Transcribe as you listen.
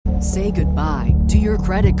Say goodbye to your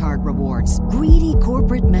credit card rewards. Greedy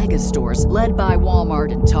corporate mega stores, led by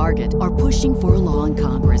Walmart and Target, are pushing for a law in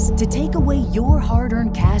Congress to take away your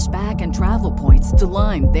hard-earned cash back and travel points to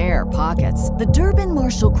line their pockets. The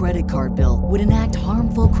Durbin-Marshall credit card bill would enact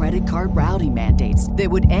harmful credit card routing mandates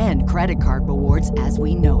that would end credit card rewards as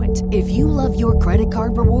we know it. If you love your credit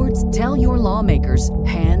card rewards, tell your lawmakers,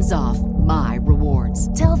 hands off my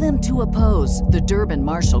rewards. Tell them to oppose the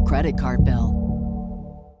Durbin-Marshall credit card bill.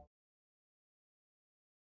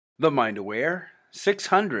 The Mind Aware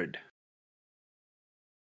 600.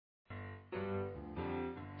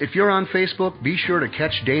 If you're on Facebook, be sure to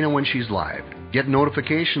catch Dana when she's live. Get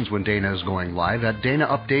notifications when Dana is going live at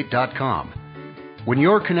DanaUpdate.com. When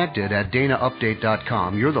you're connected at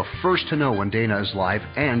DanaUpdate.com, you're the first to know when Dana is live,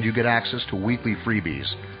 and you get access to weekly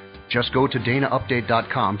freebies. Just go to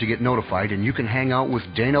DanaUpdate.com to get notified, and you can hang out with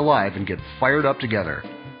Dana live and get fired up together.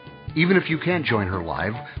 Even if you can't join her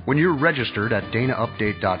live, when you're registered at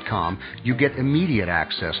DanaUpdate.com, you get immediate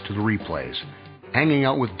access to the replays. Hanging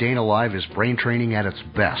out with Dana live is brain training at its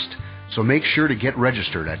best, so make sure to get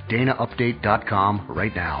registered at DanaUpdate.com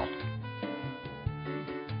right now.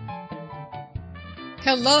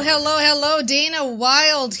 Hello, Dana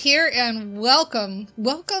Wilde here, and welcome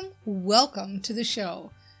to the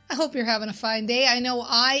show. I hope you're having a fine day. I know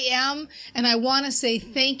I am, and I want to say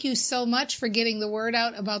thank you so much for getting the word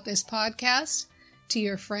out about this podcast to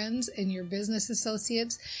your friends and your business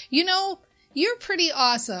associates. You know, you're pretty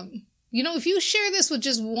awesome. You know, if you share this with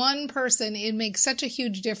just one person, it makes such a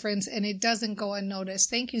huge difference, and it doesn't go unnoticed.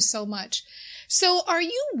 Thank you so much. So are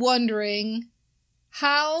you wondering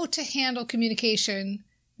how to handle communication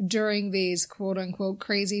during these quote-unquote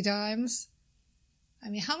crazy times? I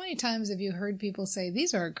mean, how many times have you heard people say,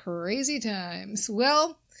 these are crazy times?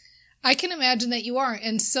 Well, I can imagine that you are,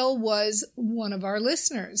 and so was one of our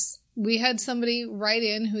listeners. We had somebody write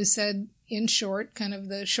in who said, in short, kind of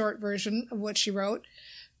the short version of what she wrote,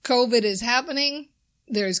 COVID is happening.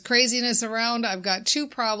 There's craziness around. I've got two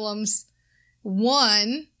problems.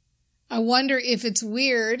 One, I wonder if it's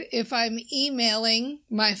weird if I'm emailing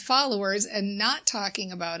my followers and not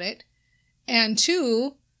talking about it. And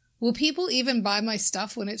two, will people even buy my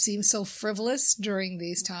stuff when it seems so frivolous during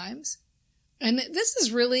these times? And this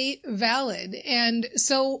is really valid. And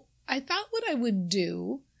so I thought what I would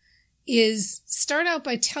do is start out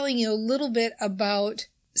by telling you a little bit about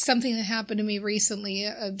something that happened to me recently,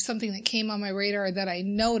 something that came on my radar that I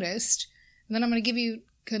noticed. And then I'm going to give you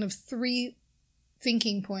kind of 3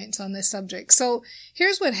 thinking points on this subject. So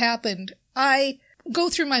here's what happened. I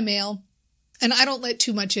go through my mail, and I don't let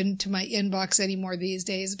too much into my inbox anymore these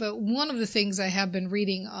days, but one of the things I have been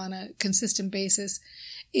reading on a consistent basis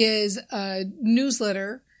is a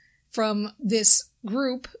newsletter from this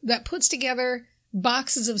group that puts together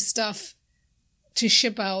boxes of stuff to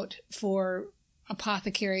ship out for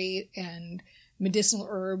apothecary and medicinal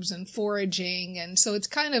herbs and foraging. And so it's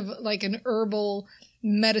kind of like an herbal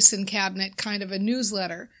medicine cabinet kind of a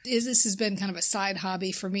newsletter. This has been kind of a side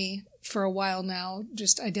hobby for me for a while now,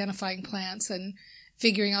 just identifying plants and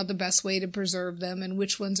figuring out the best way to preserve them and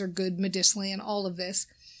which ones are good medicinally and all of this.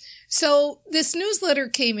 So this newsletter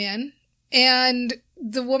came in, and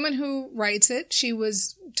the woman who writes it, she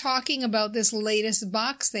was talking about this latest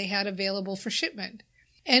box they had available for shipment.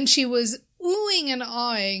 And she was oohing and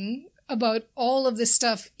awing about all of the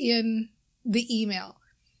stuff in the email.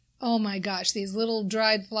 Oh my gosh, these little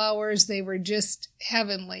dried flowers, they were just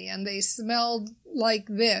heavenly, and they smelled like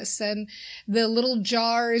this, and the little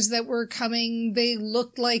jars that were coming, they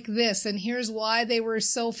looked like this, and here's why they were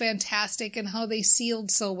so fantastic and how they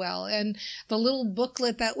sealed so well, and the little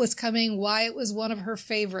booklet that was coming, why it was one of her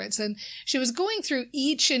favorites. And she was going through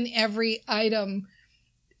each and every item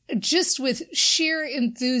just with sheer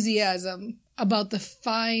enthusiasm about the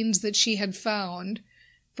finds that she had found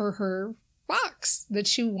for her box that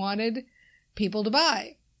she wanted people to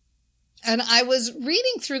buy. And I was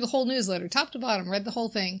reading through the whole newsletter, top to bottom, read the whole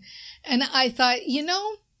thing. And I thought, you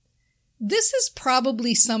know, this is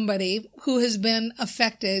probably somebody who has been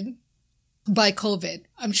affected by COVID.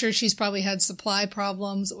 I'm sure she's probably had supply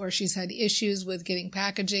problems, or she's had issues with getting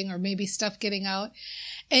packaging, or maybe stuff getting out.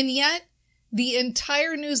 And yet the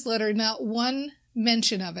entire newsletter, not one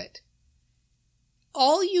mention of it.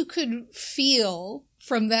 All you could feel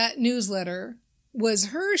from that newsletter was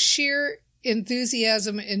her sheer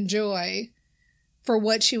enthusiasm and joy for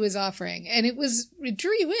what she was offering. And it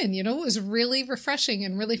drew you in, you know, it was really refreshing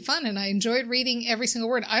and really fun. And I enjoyed reading every single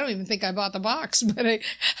word. I don't even think I bought the box, but I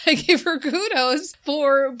give her kudos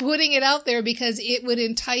for putting it out there because it would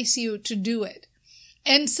entice you to do it.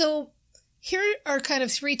 And so here are kind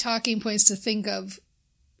of 3 talking points to think of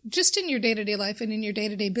just in your day-to-day life and in your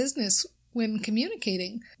day-to-day business when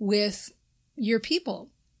communicating with your people.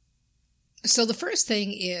 So the first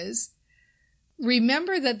thing is,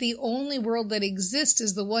 remember that the only world that exists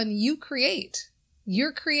is the one you create.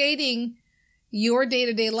 You're creating your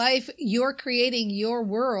day-to-day life. You're creating your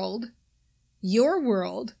world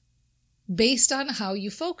based on how you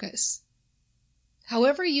focus.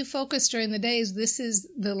 However you focus during the days, this is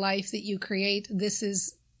the life that you create. This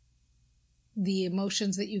is the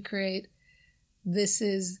emotions that you create. This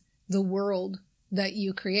is the world that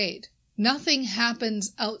you create. Nothing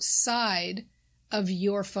happens outside of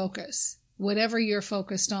your focus, whatever you're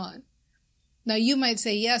focused on. Now you might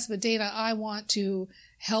say, yes, but Dana, I want to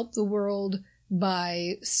help the world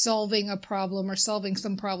by solving a problem or solving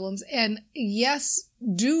some problems. And yes,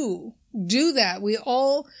 do that. We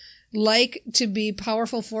all like to be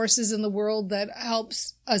powerful forces in the world that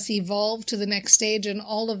helps us evolve to the next stage and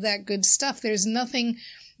all of that good stuff. There's nothing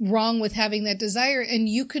wrong with having that desire, and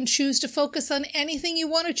you can choose to focus on anything you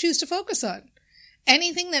want to choose to focus on.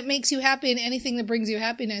 Anything that makes you happy and anything that brings you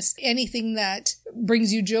happiness, anything that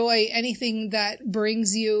brings you joy, anything that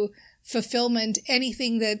brings you fulfillment,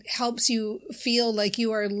 anything that helps you feel like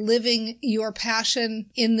you are living your passion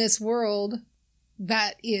in this world,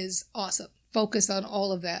 that is awesome. Focus on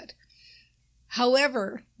all of that.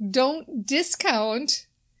 However, don't discount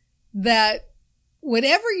that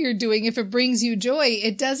whatever you're doing, if it brings you joy,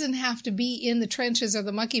 it doesn't have to be in the trenches or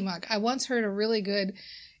the mucky muck. I once heard a really good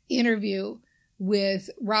interview with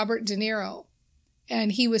Robert De Niro,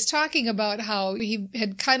 and he was talking about how he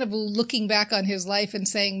had kind of looking back on his life and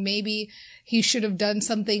saying maybe he should have done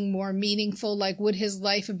something more meaningful, like would his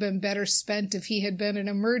life have been better spent if he had been an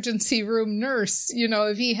emergency room nurse,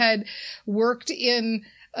 if he had worked in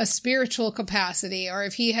a spiritual capacity, or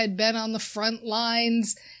if he had been on the front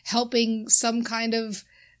lines helping some kind of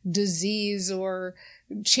disease or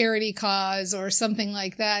charity cause or something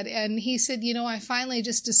like that. And he said, I finally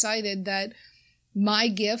just decided that my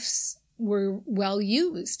gifts were well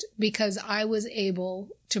used because I was able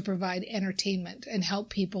to provide entertainment and help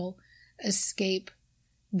people escape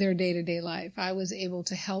their day-to-day life. I was able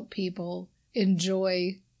to help people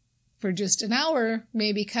enjoy for just an hour,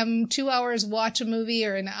 maybe come 2 hours, watch a movie,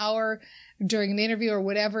 or an hour during an interview or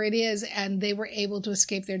whatever it is, and they were able to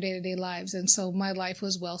escape their day-to-day lives. And so my life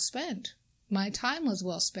was well spent. My time was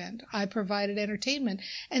well spent. I provided entertainment.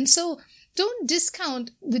 And so don't discount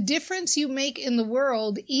the difference you make in the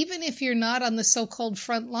world, even if you're not on the so-called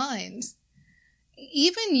front lines.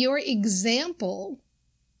 Even your example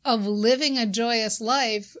of living a joyous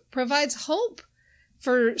life provides hope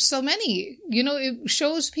for so many. It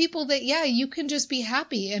shows people that, you can just be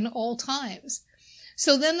happy in all times.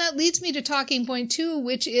 So then that leads me to talking point 2,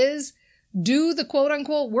 which is do the quote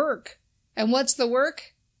unquote work. And what's the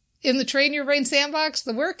work? In the Train Your Brain Sandbox,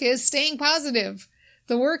 the work is staying positive.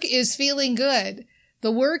 The work is feeling good.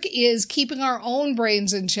 The work is keeping our own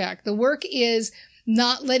brains in check. The work is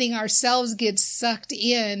not letting ourselves get sucked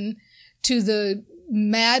in to the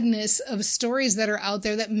madness of stories that are out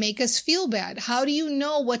there that make us feel bad. How do you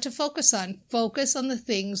know what to focus on? Focus on the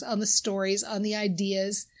things, on the stories, on the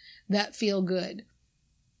ideas that feel good.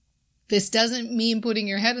 This doesn't mean putting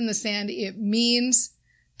your head in the sand. It means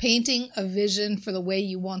painting a vision for the way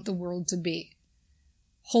you want the world to be.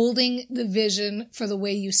 Holding the vision for the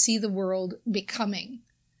way you see the world becoming.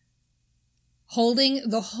 Holding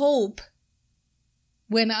the hope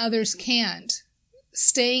when others can't.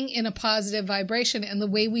 Staying in a positive vibration. And the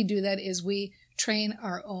way we do that is we train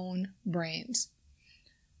our own brains.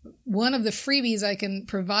 One of the freebies I can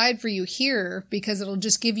provide for you here, because it'll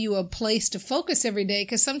just give you a place to focus every day,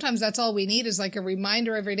 because sometimes that's all we need is like a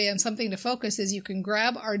reminder every day on something to focus, is you can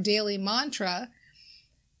grab our daily mantra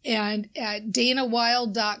and at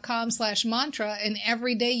danawild.com/mantra, and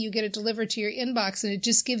every day you get it delivered to your inbox, and it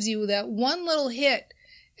just gives you that one little hit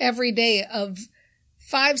every day of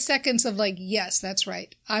 5 seconds of like, yes, that's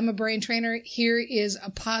right. I'm a brain trainer. Here is a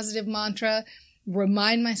positive mantra.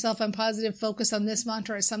 Remind myself I'm positive. Focus on this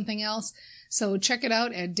mantra or something else. So check it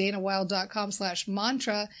out at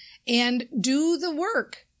danawild.com/mantra and do the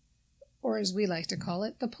work, or as we like to call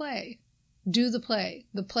it, the play. Do the play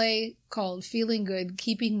called feeling good,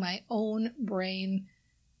 keeping my own brain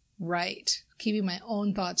right, keeping my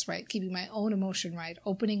own thoughts right, keeping my own emotion right,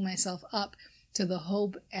 opening myself up to the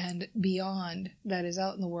hope and beyond that is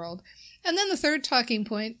out in the world. And then the third talking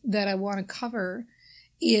point that I want to cover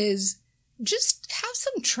is just have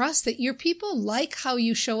some trust that your people like how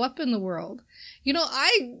you show up in the world.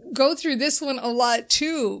 I go through this one a lot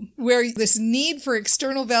too, where this need for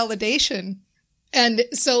external validation. And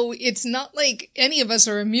so it's not like any of us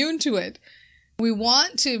are immune to it. We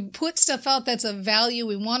want to put stuff out that's of value.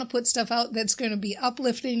 We want to put stuff out that's going to be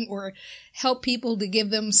uplifting or help people, to give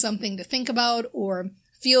them something to think about or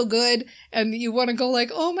feel good. And you want to go like,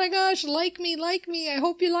 oh my gosh, like me. I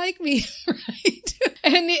hope you like me. Right?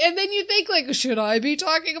 And then you think like, should I be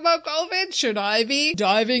talking about COVID? Should I be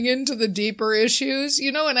diving into the deeper issues?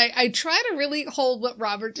 And I try to really hold what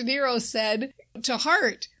Robert De Niro said to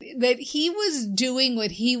heart, that he was doing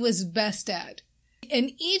what he was best at.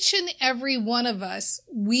 And each and every one of us,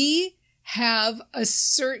 we have a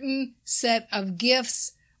certain set of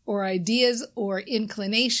gifts or ideas or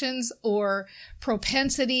inclinations or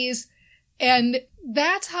propensities. And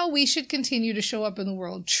that's how we should continue to show up in the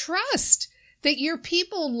world. Trust that your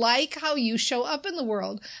people like how you show up in the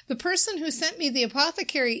world. The person who sent me the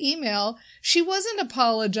apothecary email, she wasn't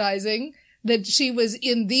apologizing that she was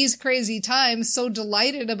in these crazy times so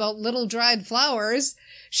delighted about little dried flowers.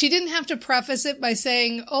 She didn't have to preface it by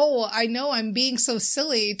saying, oh, I know I'm being so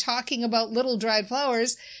silly talking about little dried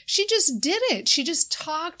flowers. She just did it. She just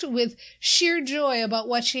talked with sheer joy about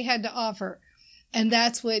what she had to offer. And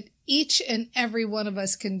that's what each and every one of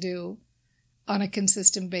us can do on a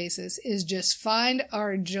consistent basis, is just find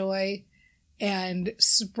our joy and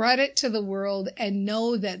spread it to the world, and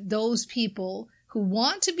know that those people who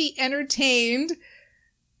want to be entertained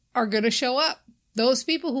are going to show up. Those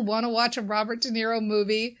people who want to watch a Robert De Niro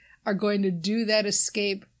movie are going to do that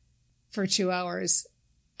escape for 2 hours,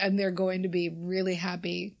 and they're going to be really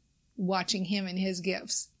happy watching him and his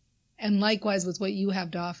gifts. And likewise with what you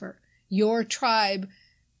have to offer. Your tribe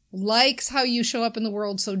likes how you show up in the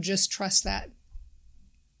world, so just trust that.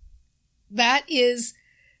 That is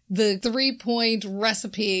the 3-point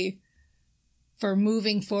recipe for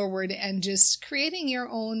moving forward and just creating your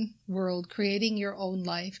own world, creating your own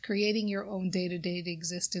life, creating your own day-to-day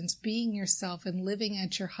existence, being yourself and living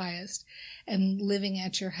at your highest and living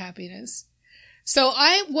at your happiness. So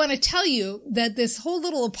I want to tell you that this whole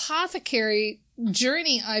little apothecary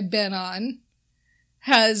journey I've been on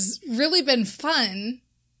has really been fun,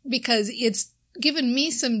 because it's given me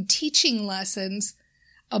some teaching lessons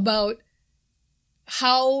about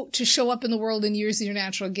how to show up in the world and use your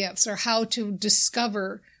natural gifts, or how to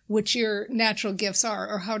discover what your natural gifts are,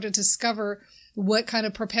 or how to discover what kind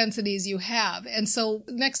of propensities you have. And so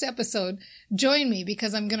next episode, join me,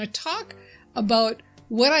 because I'm going to talk about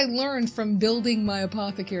what I learned from building my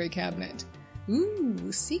apothecary cabinet.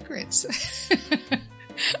 Ooh, secrets.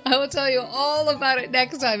 I will tell you all about it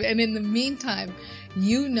next time. And in the meantime,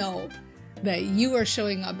 you know that you are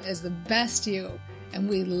showing up as the best you. And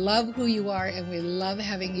we love who you are, and we love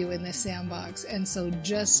having you in this sandbox. And so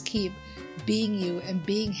just keep being you and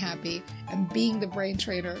being happy and being the brain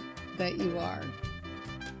trader that you are.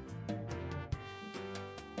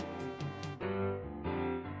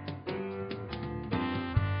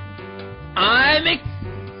 I'm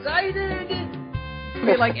excited! I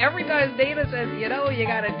mean, like every time Dana says, you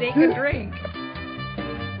gotta take a drink.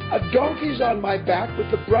 A donkey's on my back with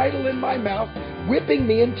the bridle in my mouth, whipping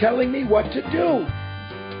me and telling me what to do.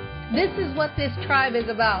 This is what this tribe is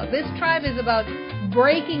about. This tribe is about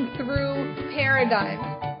breaking through paradigms.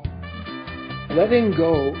 Letting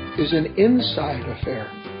go is an inside affair.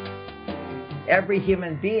 Every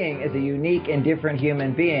human being is a unique and different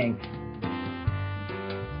human being.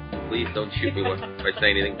 Please don't shoot me if I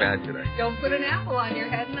say anything bad today. Don't put an apple on your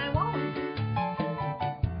head and I won't.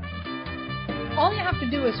 All you have to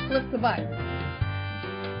do is flip the button.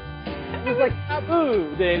 It was like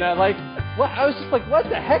taboo, Dana. Like, what? I was just like, what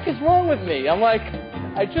the heck is wrong with me? I'm like,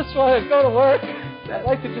 I just want to go to work. I'd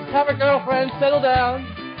like to just have a girlfriend, settle down.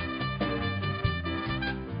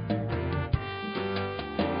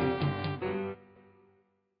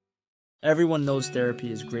 Everyone knows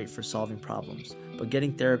therapy is great for solving problems, but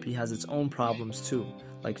getting therapy has its own problems too,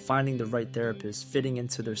 like finding the right therapist, fitting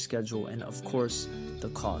into their schedule, and of course, the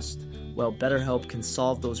cost. Well, BetterHelp can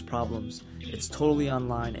solve those problems. It's totally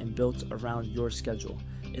online and built around your schedule.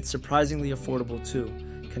 It's surprisingly affordable too.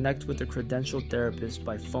 Connect with a credentialed therapist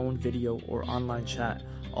by phone, video, or online chat,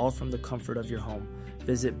 all from the comfort of your home.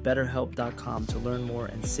 Visit BetterHelp.com to learn more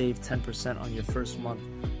and save 10% on your first month.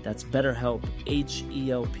 That's BetterHelp,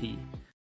 H-E-L-P.